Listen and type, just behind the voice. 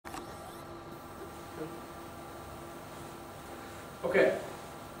Okay.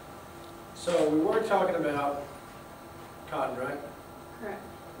 So we were talking about cotton, right? Correct.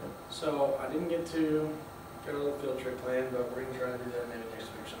 So I didn't get to get a little field trip planned, but we're going to try to do that maybe next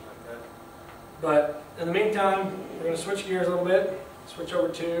week or something like that. But in the meantime, we're going to switch gears a little bit, switch over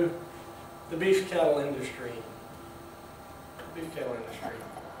to the beef cattle industry. Beef cattle industry.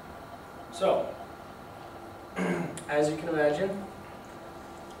 So, as you can imagine,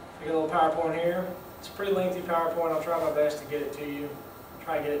 I got a little PowerPoint here. It's a pretty lengthy PowerPoint. I'll try my best to get it to you.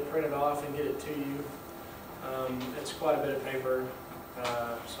 Try to get it printed off and get it to you. It's quite a bit of paper,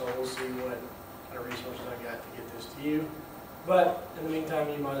 so we'll see what kind of resources I got to get this to you. But in the meantime,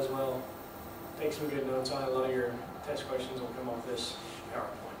 you might as well take some good notes on it. A lot of your test questions will come off this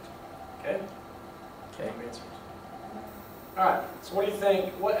PowerPoint. Okay? Okay. Answers. All right. So what do you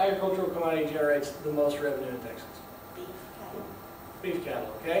think? What agricultural commodity generates the most revenue in Texas? Beef cattle. Beef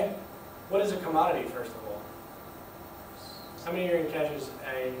cattle. Okay. What is a commodity, first of all? How many of you catches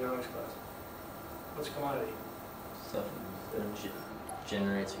a economics class? What's a commodity? Stuff that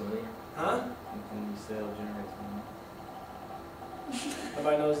generates money. Huh? Anything you sell generates money.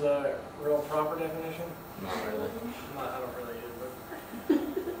 Nobody knows the real proper definition? Not really. I don't really either,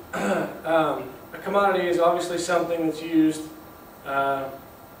 but a commodity is obviously something that's used,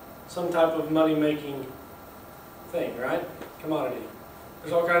 some type of money-making thing, right? Commodity.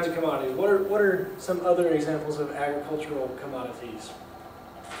 There's all kinds of commodities. What are some other examples of agricultural commodities?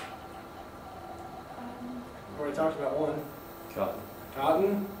 We already talked about one. Cotton.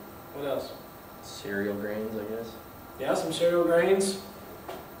 Cotton. What else? Cereal grains, I guess. Yeah, some cereal grains,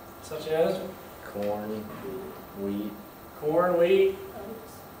 such as Corn, wheat. corn, wheat,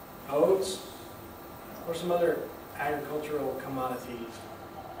 Oats. oats. What are some other agricultural commodities?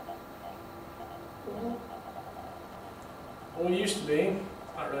 Wool. Wool used to be.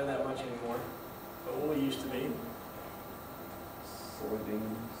 Not really that much anymore, but wool used to be.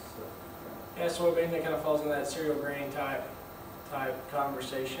 Soybeans. Yeah, soybean, that kind of falls into that cereal grain type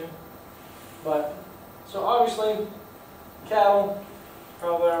conversation. But, so obviously, cattle,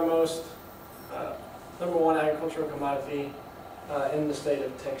 probably our most number one agricultural commodity in the state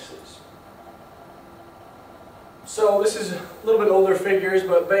of Texas. So this is a little bit older figures,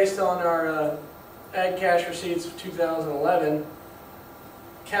 but based on our ag cash receipts of 2011,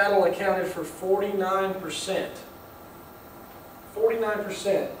 cattle accounted for 49%.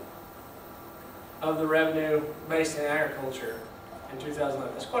 49% of the revenue based in agriculture in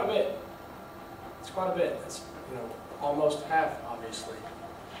 2011. That's quite a bit. It's quite a bit. That's, you know, almost half, obviously.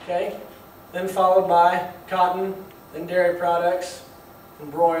 Okay? Then followed by cotton, then dairy products, and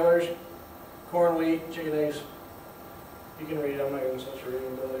broilers, corn, wheat, chicken, eggs. You can read it. I'm not going to such a reading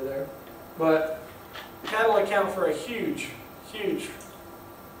ability there. But cattle account for a huge, huge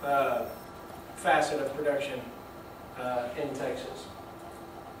facet of production in Texas.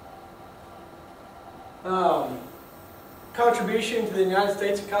 Contribution to the United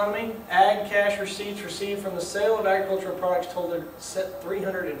States economy, ag cash receipts received from the sale of agricultural products totaled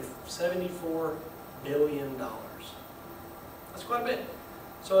 $374 billion. That's quite a bit.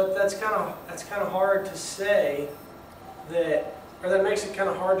 So that's kind of hard to say that, or that makes it kind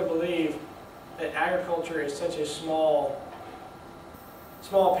of hard to believe that agriculture is such a small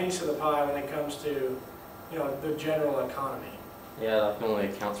piece of the pie when it comes to, you know, the general economy. Yeah, that only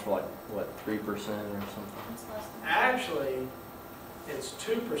accounts for like, what, 3% or something? It's less than Actually, it's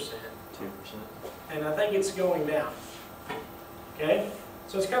 2%, 2%. and I think it's going down. Okay?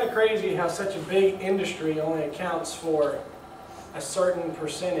 So it's kind of crazy how such a big industry only accounts for a certain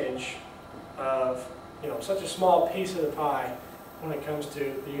percentage of, you know, such a small piece of the pie when it comes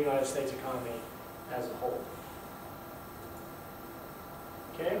to the United States economy as a whole.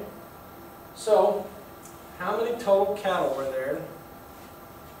 Okay? So, how many total cattle were there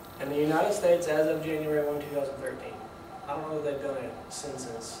in the United States as of January 1, 2013? I don't know if they've done a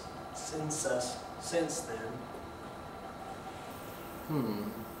census since then.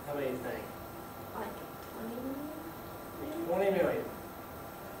 How many do you think? like 20 million, maybe? 20 million.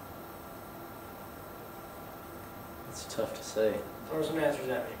 It's tough to say. Throw some answers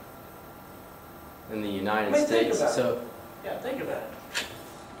at me. In the United Think States, about it. so Yeah, think about it.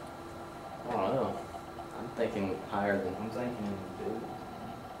 I don't know. I'm thinking higher than. I'm thinking in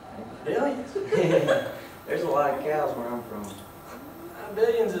Billions? billions. There's a lot of cows where I'm from.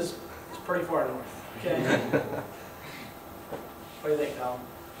 Billions is pretty far north. Okay. What do you think, Tom?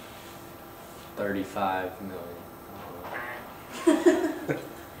 35 million.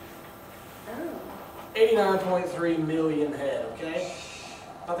 Oh. 89.3 million head, okay?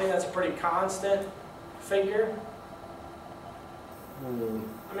 I think that's a pretty constant figure. I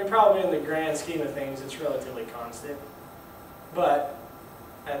mean, probably in the grand scheme of things, it's relatively constant. But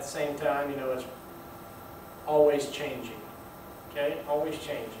at the same time, you know, it's always changing. Okay, always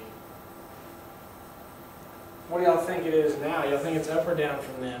changing. What do y'all think it is now? Y'all think it's up or down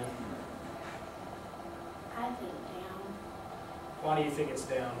from then? I think down. Why do you think it's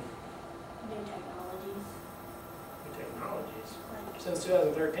down? New technologies. New technologies. Like, Since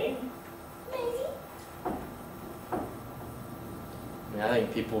 2013? maybe. I mean, I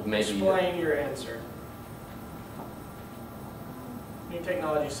think people maybe. Explain your answer. New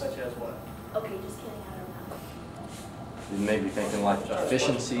technologies such as what? Okay, just kidding, I don't know. You may be thinking like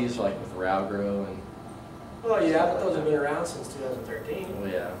efficiencies, like with Rowgrow and. Well, yeah, but those have been around since 2013. Well,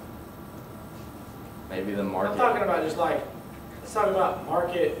 yeah. Maybe the I'm market. talking about just like, let's talk about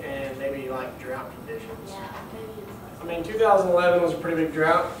market and maybe like drought conditions. Yeah, maybe it's I less. mean, 2011 was a pretty big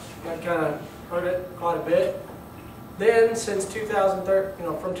drought. That kind of hurt it quite a bit. Then, since 2013,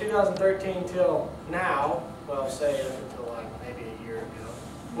 you know, from 2013 till now, well, say up until like maybe a year ago,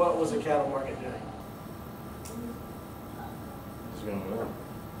 what was the cattle market doing? Who's gonna know?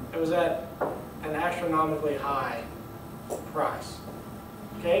 It was at an astronomically high price.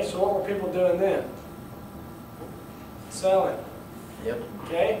 Okay, so what were people doing then? Selling. Yep.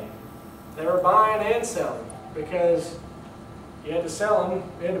 Okay? They were buying and selling because you had to sell them,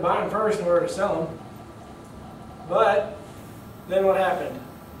 you had to buy them first in order to sell them. But then what happened?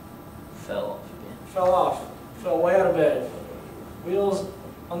 Fell off again. Fell off, fell way out of bed. Wheels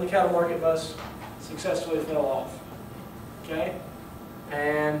on the cattle market bus successfully fell off. Okay?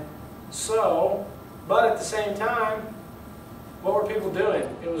 And so, but at the same time, what were people doing?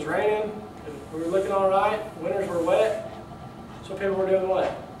 It was raining, we were looking all right, winters were wet, so people were doing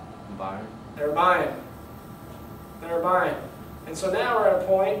what? Buying. They were buying. They were buying. And so now we're at a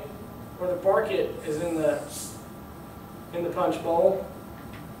point where the market is in the punch bowl,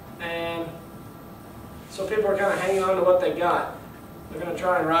 and so people are kind of hanging on to what they got. They're going to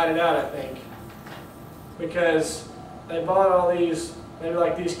try and ride it out, I think, because they bought all these, maybe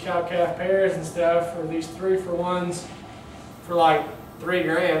like these cow-calf pairs and stuff, or these 3-for-1s for like $3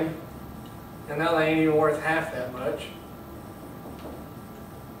 grand, and now they ain't even worth half that much.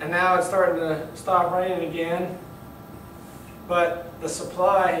 And now it's starting to stop raining again, but the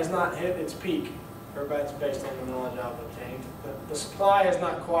supply has not hit its peak. Everybody's based on the knowledge I've obtained. The supply has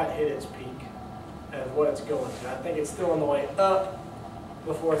not quite hit its peak of what it's going to. I think it's still on the way up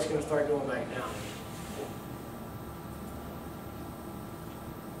before it's going to start going back down.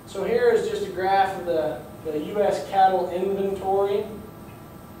 So here is just a graph of the U.S. cattle inventory.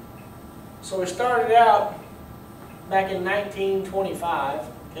 So we started out back in 1925,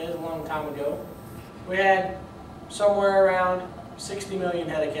 okay, that's a long time ago. We had somewhere around 60 million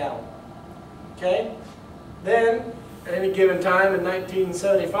head of cattle. Okay? Then, at any given time in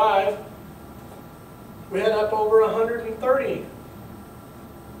 1975, we had up over 130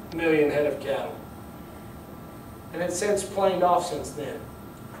 million head of cattle. And it's since planed off since then.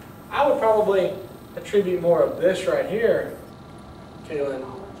 I would probably attribute more of this right here, Kaylin,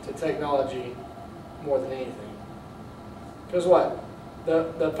 to technology more than anything. Because what?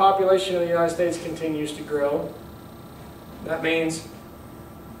 The population of the United States continues to grow. That means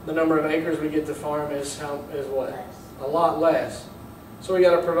the number of acres we get to farm is what? Less. A lot less. So we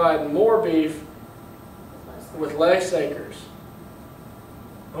got to provide more beef Less. with less acres.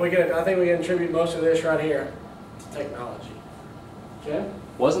 And I think we can attribute most of this right here to technology. Okay?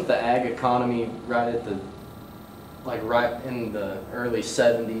 Wasn't the ag economy right at the, like right in the early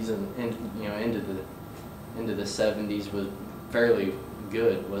 70s and you know into the 70s was fairly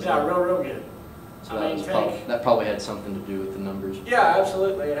good, wasn't Yeah, it? real good. So I that, mean, was take- that probably had something to do with the numbers. Yeah,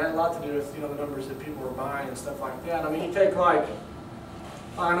 absolutely. It had a lot to do with, you know, the numbers that people were buying and stuff like that. I mean, you take like,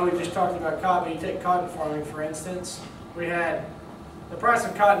 I know we just talked about cotton, but you take cotton farming for instance. We had, the price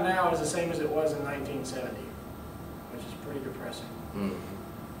of cotton now is the same as it was in 1970, which is pretty depressing. Mm.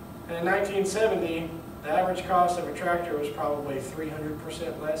 And in 1970, the average cost of a tractor was probably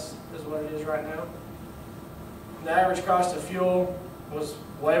 300% less is what it is right now. The average cost of fuel was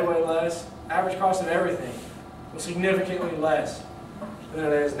way, way less. Average cost of everything was significantly less than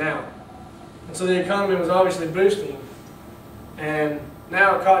it is now. And so the economy was obviously boosting. And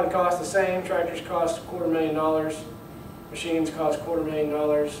now cotton costs the same, tractors cost $250,000, machines cost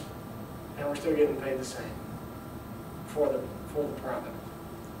 $250,000, and we're still getting paid the same for the product.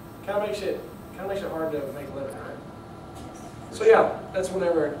 Kind of makes it hard to make a living, right? So yeah, that's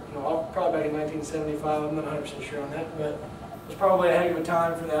whenever, you know, probably back in 1975, I'm not 100% sure on that, but it was probably a heck of a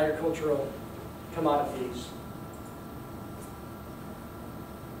time for the agricultural commodities.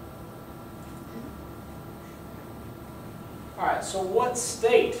 All right, so what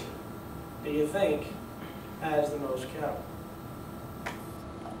state do you think has the most cattle?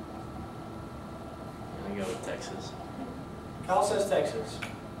 We go with Texas. Kyle says Texas.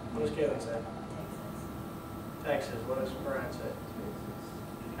 What does Kevin say? Texas. Texas. What does Brian say?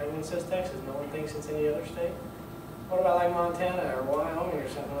 Everyone says Texas. No one thinks it's any other state. What about like Montana or Wyoming or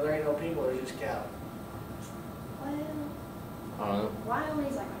something where there ain't no people, there's just cattle? Well, I don't know.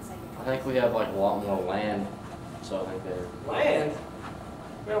 Wyoming's like my second. I think we have like a lot more land, so I think they're Land?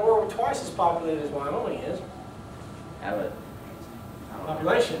 Man, we're twice as populated as Wyoming is. have it. I don't know.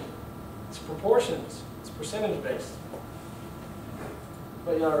 Population. It's proportions. It's percentage based.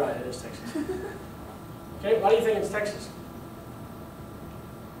 But you're right, it is Texas. Okay, why do you think it's Texas?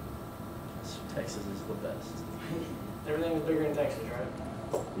 Texas is the best. Everything is bigger in Texas,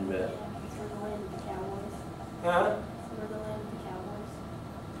 right? You bet. Yeah, it's for the land of the Cowboys. Huh? It's for the land of the Cowboys.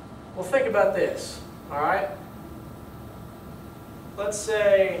 Well, think about this, all right? Let's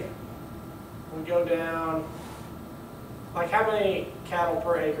say we go down, like how many cattle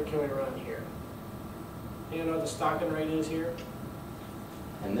per acre can we run here? You know what the stocking rate is here?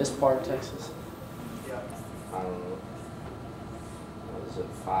 In this part of Texas, Yeah. I don't know. What is it,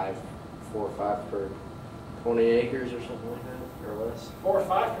 4 or 5 per 20 acres or something like that, or less? 4 or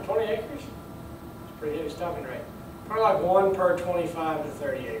 5 per 20 acres? It's a pretty heavy stocking rate. Probably like 1 per 25 to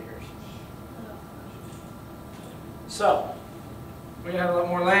 30 acres. So, we have a lot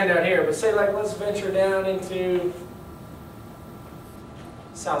more land out here, but say like let's venture down into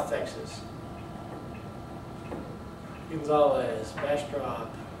South Texas. Gonzales, Bastrop,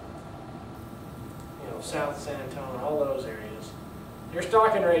 South San Antonio, all those areas. Your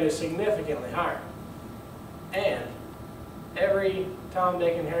stocking rate is significantly higher. And every Tom,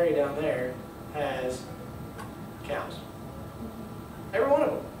 Dick, and Harry down there has cows. Every one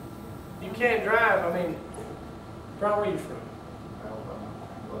of them. You can't drive, Brian, where are you from? Alabama.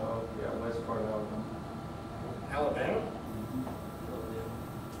 Well, yeah, west part of Alabama. Alabama?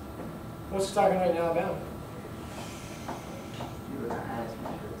 What's the stocking rate in Alabama? If you wouldn't ask me,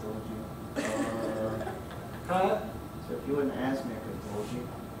 I could have told you. Huh? So if you wouldn't ask me, I could have told you.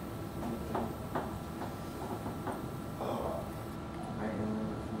 I ain't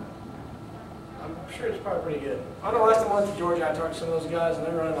remember from that. I'm sure it's probably pretty good. I know last time I went to Georgia, I talked to some of those guys, and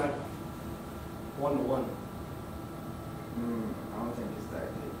they're running like 1 to 1. I don't think it's that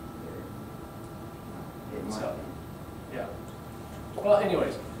good there. It might So, be. yeah. Well,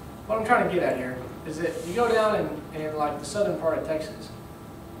 anyways, what I'm trying to get at here is that you go down in like the southern part of Texas.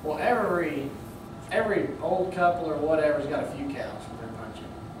 Well, every old couple or whatever's got a few cows that they're punching.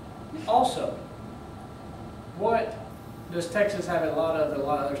 Also, what does Texas have a lot of that a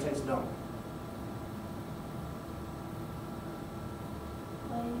lot of other states don't?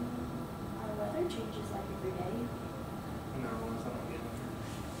 Our weather changes like every day. No, that's not good.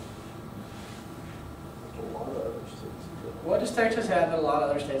 A lot of other states. What does Texas have that a lot of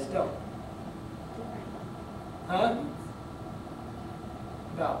other states don't? Huh?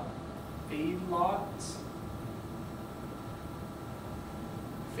 About feedlots?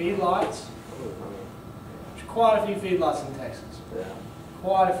 Feedlots? There's quite a few feedlots in Texas. Yeah.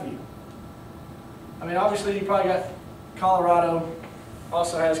 Quite a few. Obviously you probably got Colorado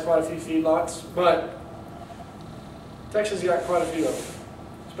also has quite a few feedlots, but Texas got quite a few of them.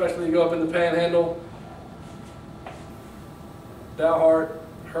 Especially you go up in the Panhandle, Dalhart,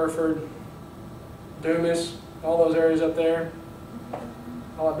 Hereford, Dumas, all those areas up there.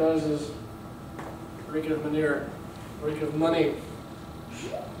 All it does is reek of manure, reek of money.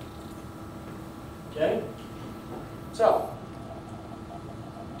 Okay? So,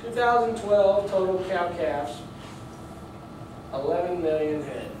 2012 total cow-calves, 11 million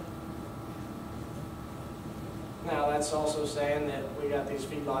head. Now that's also saying that we got these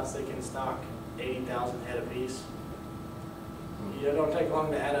feedlots that can stock 80,000 head apiece. It don't take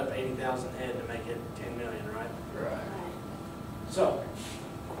long to add up 80,000 head to make it 10 million, right? Right. Right. So,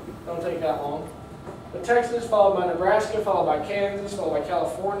 don't take that long. But Texas, followed by Nebraska, followed by Kansas, followed by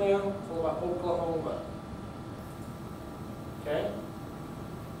California, followed by Oklahoma. Okay?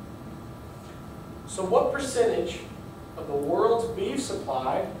 So what percentage of the world's beef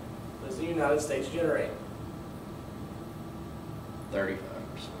supply does the United States generate? 35%.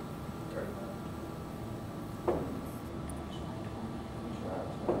 35.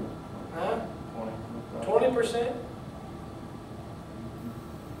 Huh? 20. 20%?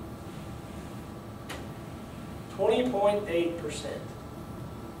 20.8%.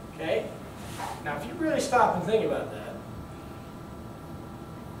 Okay? Now, if you really stop and think about that,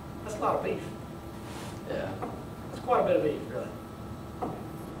 that's a lot of beef. Yeah. That's quite a bit of beef, really.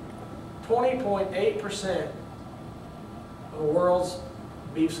 20.8% of the world's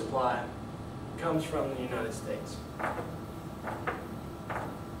beef supply comes from the United States.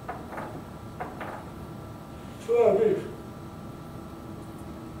 a lot of beef.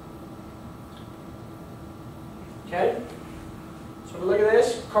 Okay, so we look at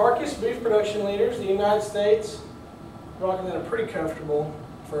this. Carcass beef production leaders, the United States, rocking in a pretty comfortable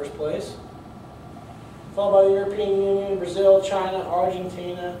first place. Followed by the European Union, Brazil, China,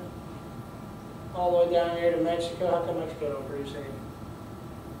 Argentina, all the way down here to Mexico. How come Mexico don't produce any?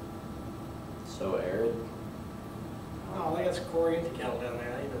 So arid. Oh, they got some Corriente cattle down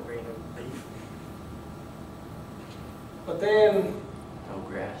there. They don't bring no beef. But then, No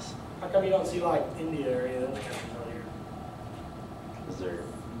grass. how come you don't see like India or any of those countries out here? Because they're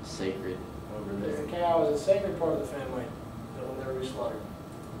sacred over Because there. the cow is a sacred part of the family that will never be slaughtered.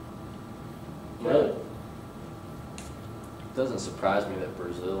 Really? Doesn't surprise me that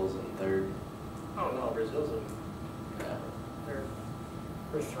Brazil's in third. Oh no, Brazil's a, Yeah. they're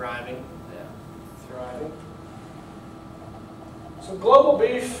thriving. Yeah. Thriving. So global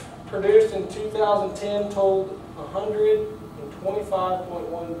beef produced in 2010 totaled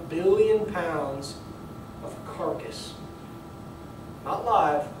 125.1 billion pounds of carcass. Not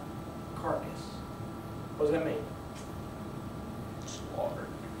live, carcass. What does that mean? Slaughtered.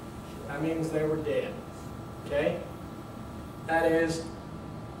 That means they were dead. Okay? That is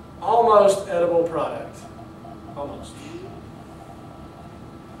almost edible product. Almost.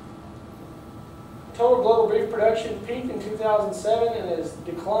 Total global beef production peaked in 2007 and has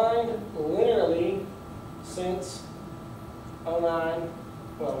declined linearly since 2009.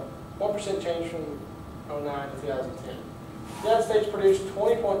 Well, 1% change from 2009 to 2010. The United States produced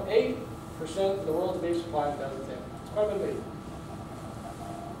 20.8% of the world's beef supply in 2010. It's quite a bit of beef.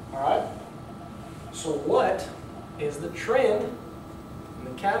 Alright? So what is the trend in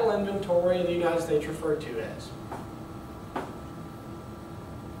the cattle inventory of the United States referred to as?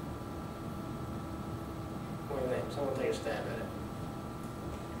 What do you think? Someone take a stab at it.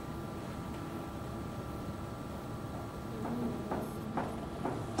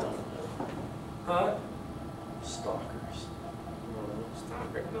 Don't know. Huh? Stalkers.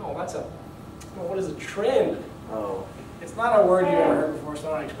 No, that's a... Well, what is a trend? Oh. It's not a word you've ever heard before,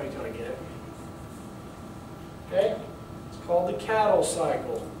 so I don't expect you to get it. Okay? It's called the cattle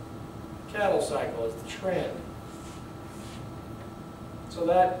cycle. Cattle cycle is the trend. So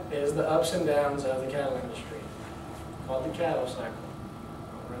that is the ups and downs of the cattle industry. Called the cattle cycle.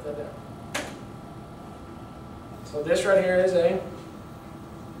 I'll write that down. So this right here is a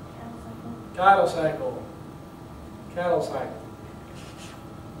cattle cycle. Cattle cycle.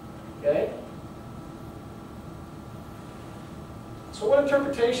 Okay? So what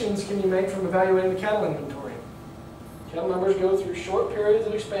interpretations can you make from evaluating the cattle inventory? Cattle numbers go through short periods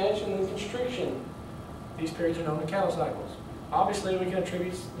of expansion and constriction. These periods are known as cattle cycles. Obviously, we can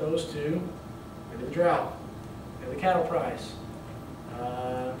attribute those to maybe the drought, maybe the cattle price,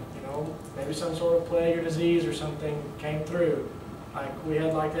 maybe some sort of plague or disease or something came through. Like we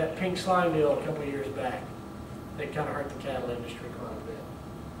had like that pink slime deal a couple of years back. That kind of hurt the cattle industry quite a bit.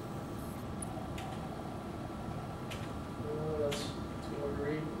 That's too hard to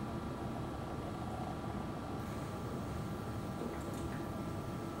read.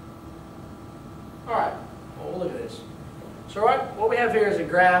 All right, well, we'll look at this. So what we have here is a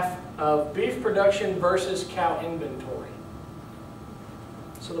graph of beef production versus cow inventory.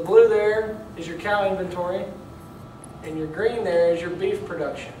 So the blue there is your cow inventory, and your green there is your beef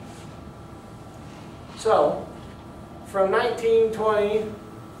production. So, from 1920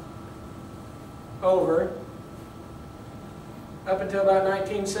 over, up until about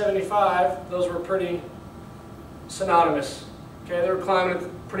 1975, those were pretty synonymous. Okay, they were climbing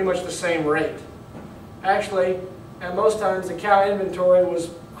at pretty much the same rate. Actually, at most times the cow inventory was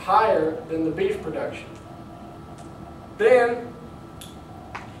higher than the beef production. Then,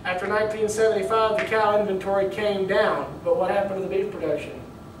 after 1975, the cow inventory came down, but what happened to the beef production?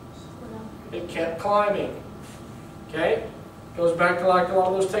 It kept climbing. Okay? Goes back to like a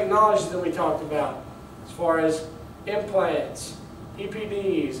lot of those technologies that we talked about, as far as implants,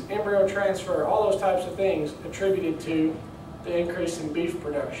 EPDs, embryo transfer, all those types of things attributed to the increase in beef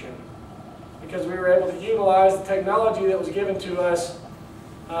production. Because we were able to utilize the technology that was given to us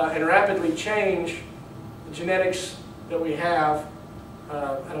and rapidly change the genetics that we have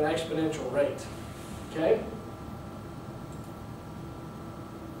at an exponential rate. Okay?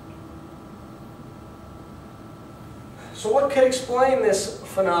 So what could explain this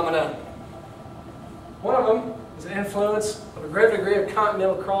phenomena? One of them is the influence of a greater degree of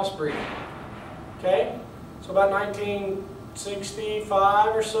continental crossbreeding. Okay? So about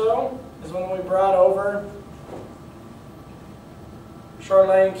 1965 or so is when we brought over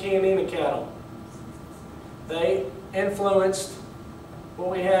Charolais and Chianina cattle. They influenced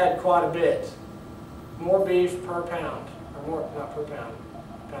what we had quite a bit. more beef per pound, or more, not per pound,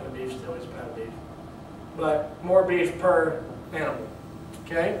 pound of beef still is a pound of beef, but more beef per animal,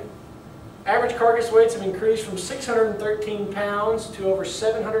 okay? Average carcass weights have increased from 613 pounds to over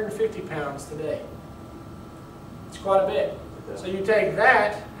 750 pounds today. It's quite a bit. So you take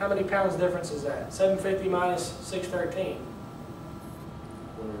that, how many pounds difference is that? 750 minus 613.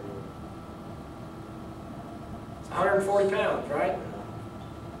 It's 140 pounds, right?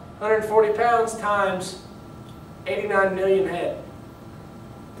 140 pounds times 89 million head.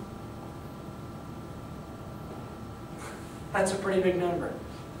 That's a pretty big number,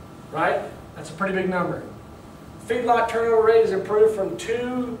 right? That's a pretty big number. Feedlot turnover rate has improved from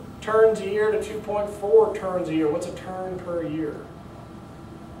 2 turns a year to 2.4 turns a year. What's a turn per year?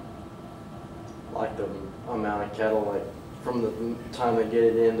 Like the amount of cattle, like from the time they get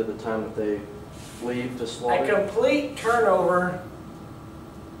it in to the time that they leave to A slaughter. complete turnover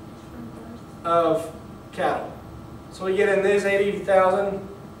of cattle. So we get in these 80,000.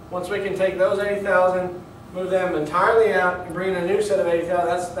 Once we can take those 80,000, move them entirely out, and bring in a new set of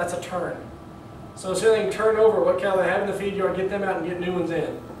 80,000, that's a turn. So as soon as they can turn over what cattle they have in the feed yard, get them out and get new ones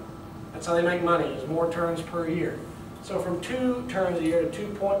in. That's how they make money, is more turns per year. So from 2 turns a year to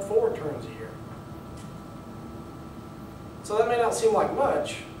 2.4 turns a year. So that may not seem like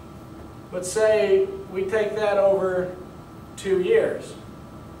much, but say we take that over 2 years.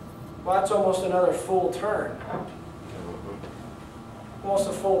 Well, that's almost another full turn. Almost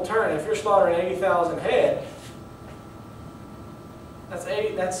a full turn. If you're slaughtering 80,000 head, that's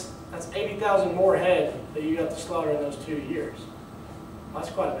 80,000 more head that you got to slaughter in those 2 years. Well,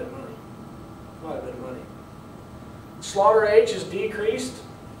 that's quite a bit of money. Quite a bit of money. Slaughter age has decreased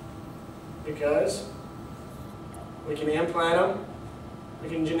because we can implant them. We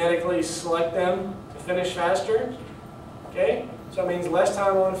can genetically select them to finish faster. Okay? So that means less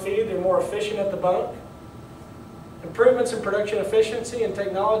time on feed. They're more efficient at the bunk. Improvements in production efficiency and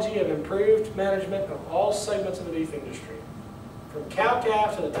technology have improved management of all segments of the beef industry, from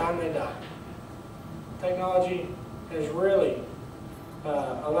cow-calf to the time they die. Technology has really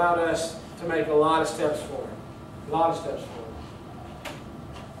allowed us to make a lot of steps forward. A lot of steps forward.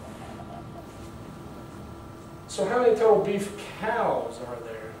 So how many total beef cows are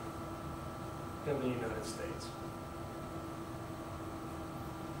there in the United States?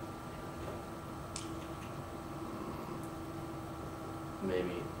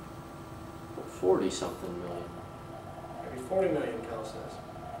 Maybe 40-something million. Maybe 40 million, Cal says.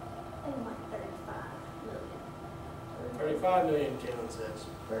 I think like 35 million. 35 million, Kalen says.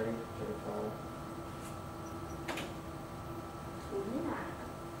 30,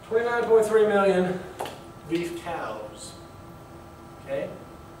 35. 29.3 million beef cows. Okay?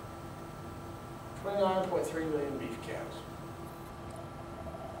 29.3 million beef cows.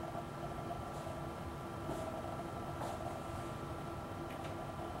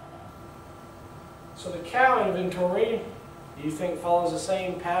 So the cow inventory, do you think follows the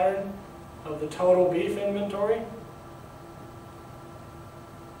same pattern of the total beef inventory?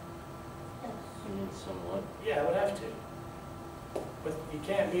 Somewhat. Yeah, it would have to. But you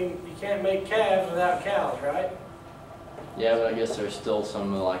can't make calves without cows, right? Yeah, but I guess there's still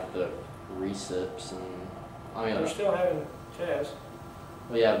some of like the recips and I mean. They're still having calves.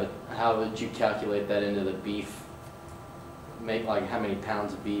 Well, yeah, but how would you calculate that into the beef? Make like how many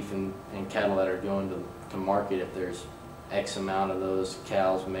pounds of beef and cattle that are going to market if there's X amount of those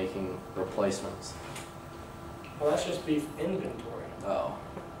cows making replacements? Well, that's just beef inventory, Oh.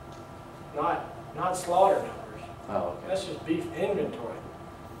 not slaughter numbers. Oh, okay. That's just beef inventory.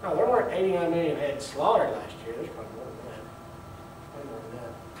 No, there weren't 89 million head slaughtered last year. There's probably more than that. Way more than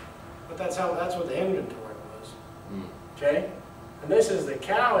that. But that's what the inventory was. Mm. Okay? And this is the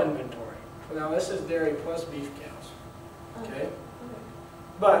cow inventory. So now this is dairy plus beef cows. Okay?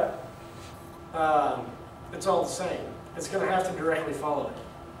 But it's all the same. It's going to have to directly follow it.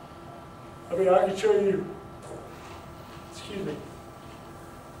 I mean, I can show you, excuse me,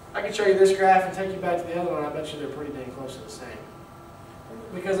 I can show you this graph and take you back to the other one. I bet you they're pretty dang close to the same.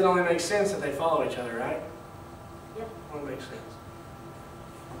 Because it only makes sense that they follow each other, right? Yep. It only makes sense.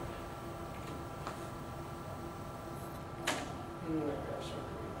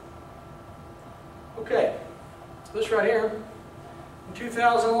 Okay, so this right here, in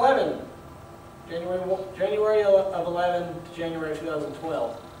 2011, January of 11 to January of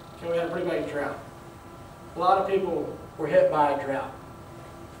 2012, okay, we had a pretty big drought. A lot of people were hit by a drought.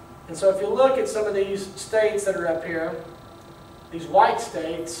 And so if you look at some of these states that are up here, these white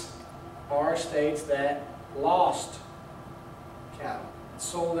states are states that lost cattle,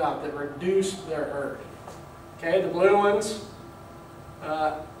 sold out, that reduced their herd. Okay, the blue ones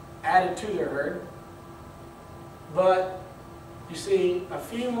added to their herd. but you see a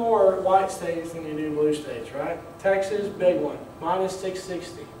few more white states than you do blue states, right? Texas, big one, minus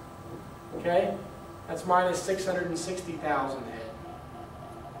 660. Okay? That's minus 660,000 head.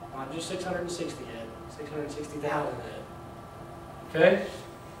 Not just 660 head, 660,000 head. Okay?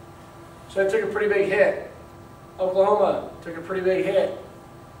 So it took a pretty big hit. Oklahoma took a pretty big hit.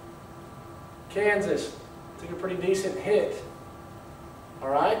 Kansas took a pretty decent hit. All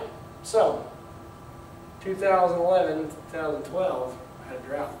right? So, 2011, 2012 had a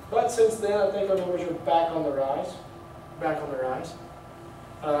drought. But since then, I think our numbers are back on the rise. Back on the rise.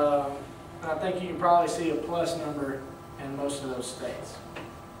 I think you can probably see a plus number in most of those states.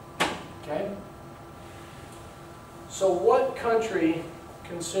 Okay? So what country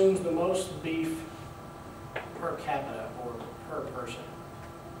consumes the most beef per capita or per person?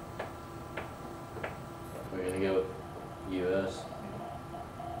 We're gonna go with U.S.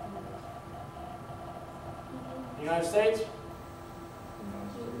 United States?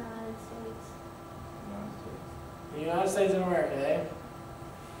 United States. The United States of America, eh?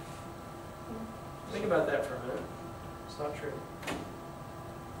 Think about that for a minute. It's not true.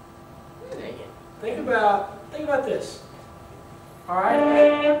 Think about this. All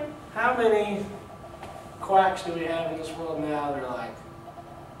right? How many quacks do we have in this world now? They're like,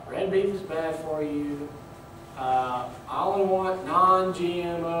 red beef is bad for you. I only want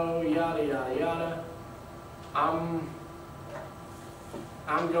non-GMO, yada, yada, yada. I'm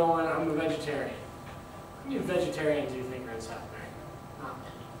a vegetarian. How many vegetarians do you think are in South America? Not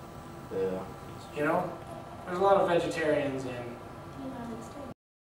many. Yeah. You know? There's a lot of vegetarians in